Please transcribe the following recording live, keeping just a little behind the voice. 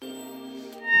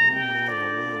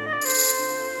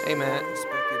Hey man.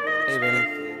 Hey man.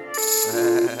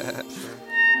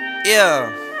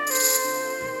 Yeah.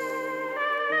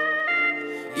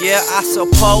 Yeah, I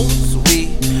suppose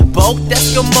we both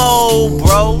Eskimo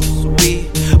bros. We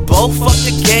both fuck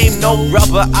the game, no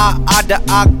rubber.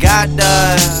 I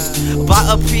gotta buy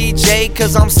a PJ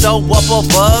cause I'm so up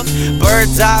above.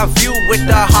 Bird's eye view with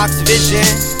the Hawk's vision.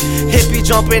 Hippie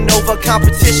jumping over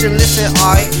competition. Listen,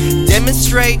 I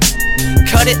demonstrate.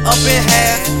 Cut it up in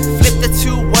half. Flip the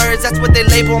two words, that's what they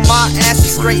label my ass. A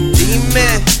straight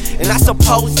demon. And I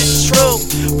suppose it's true.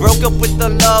 Broke up with the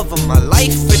love of my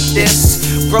life for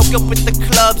this. Broke up with the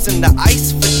clubs and the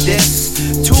ice for this.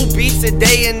 2 beats a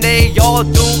day and they all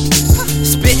do.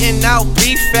 Spitting out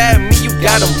beef at me, you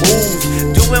gotta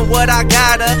move. Doing what I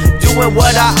gotta, doing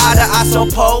what I oughta. I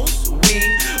suppose we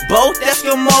both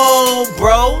Eskimo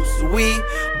bros. We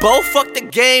both fuck the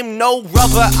game, no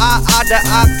rubber. I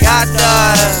gotta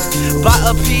buy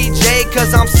a PJ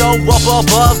cause I'm so up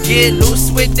above. Get loose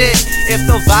with it. If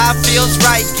the vibe feels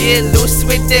right, get loose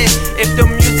with it. If the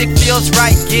music feels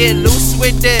right, get loose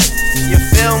with it. You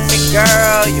feel me,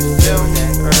 girl? You feel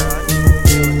that, girl?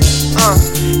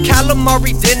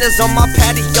 Calamari dinners on my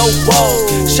patio,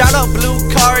 whoa. Shout out Blue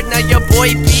Card, now your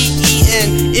boy be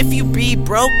eating. If you be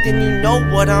broke, then you know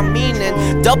what I'm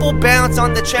meaning. Double bounce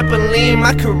on the trampoline,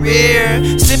 my career.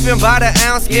 Sipping by the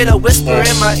ounce, get a whisper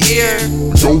in my ear.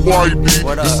 Yo, YB,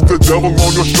 this is the devil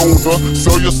on your shoulder.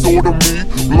 Sell your soul to me,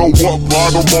 blow up by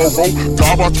tomorrow.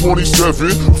 Die by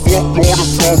 27, fuck all the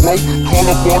sorrow. Call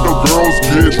up all the girls,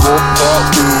 get drunk,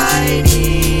 pop pills.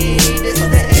 This is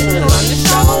the angel on your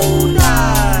shoulder.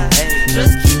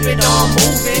 Just keep it on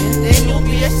moving, then you'll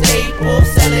be a staple,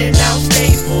 selling out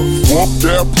staples. Fuck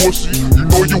that pussy, you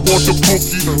know you want the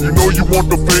cookie. You know you want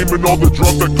the fame and all the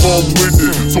drugs that come with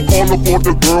it. So call up all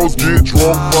the girls, get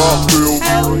drunk, pop pills.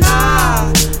 Hell nah,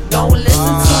 don't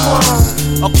listen to them.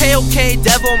 Okay,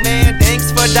 devil man,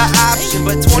 thanks for the option.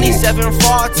 But 27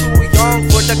 far too young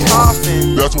for the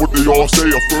coffin. That's what they all say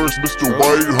at first, Mr.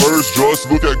 Whitehurst.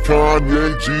 Just look at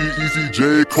Kanye, G, Easy,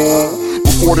 J, Cole.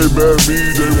 Before they met me,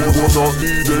 they wanna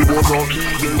eat, they wanna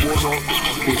eat, they wanna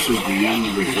eat. This is the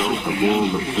end result of all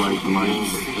the bright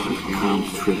lights, the camp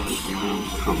trips,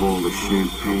 of all the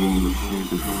champagne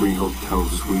and free hotel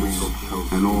suites,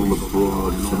 and all the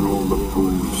broads and all the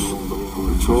booze.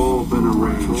 It's all been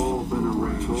arranged.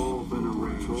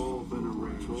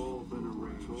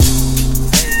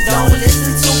 Don't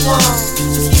listen to them,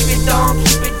 just keep it on,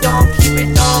 keep it on, keep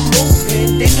it on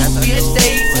moving. Then you'll be a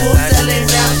staple, selling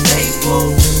out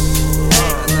staples.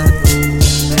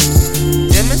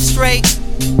 Demonstrate,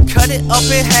 cut it up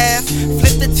in half.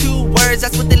 Flip the 2 words,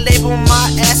 that's what they label my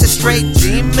ass. A straight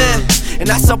demon, and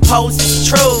I suppose it's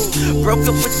true. Broke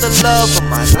up with the love of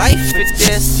my life for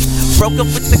this. Broke up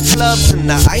with the clubs and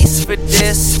the ice for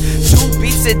this. 2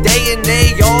 beats a day and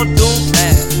they all do.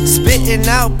 Spitting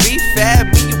out beef at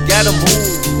me, you gotta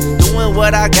move. Doing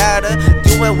what I gotta,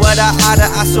 doing what I oughta.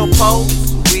 I suppose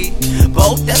we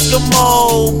both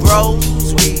Eskimo bros.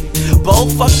 We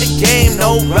both fuck the game,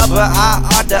 no rubber.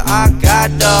 I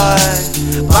gotta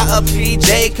buy a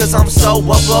PJ cause I'm so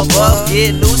up above.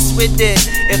 Get loose with it.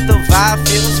 If the vibe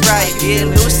feels right, get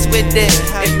loose with it.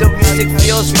 If the music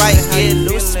feels right, get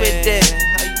loose with it.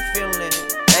 How you feeling?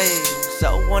 Hey,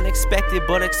 so unexpected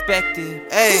but expected.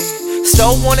 Hey,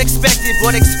 so unexpected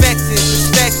but expected.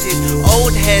 Respected.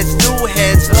 Old heads, new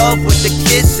heads, love what the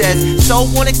kid says. So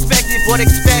unexpected but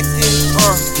expected.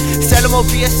 Said I'm gonna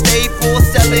be a staple,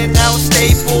 selling out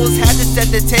staples. Had to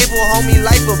set the table, homie,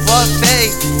 life a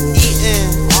buffet. Eating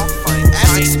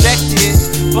as expected.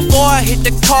 Before I hit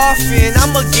the coffin,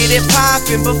 I'ma get it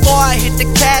poppin'. Before I hit the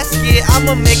casket,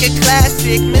 I'ma make it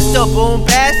classic. Mr.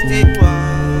 Boombastic.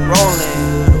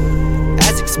 Rolling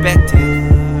as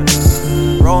expected.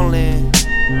 Rolling,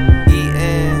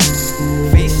 eating,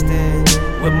 feasting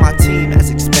with my team as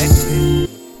expected.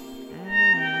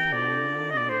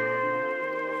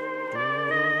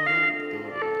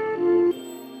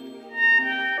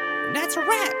 And that's a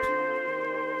wrap.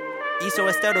 Hizo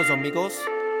esteros, amigos.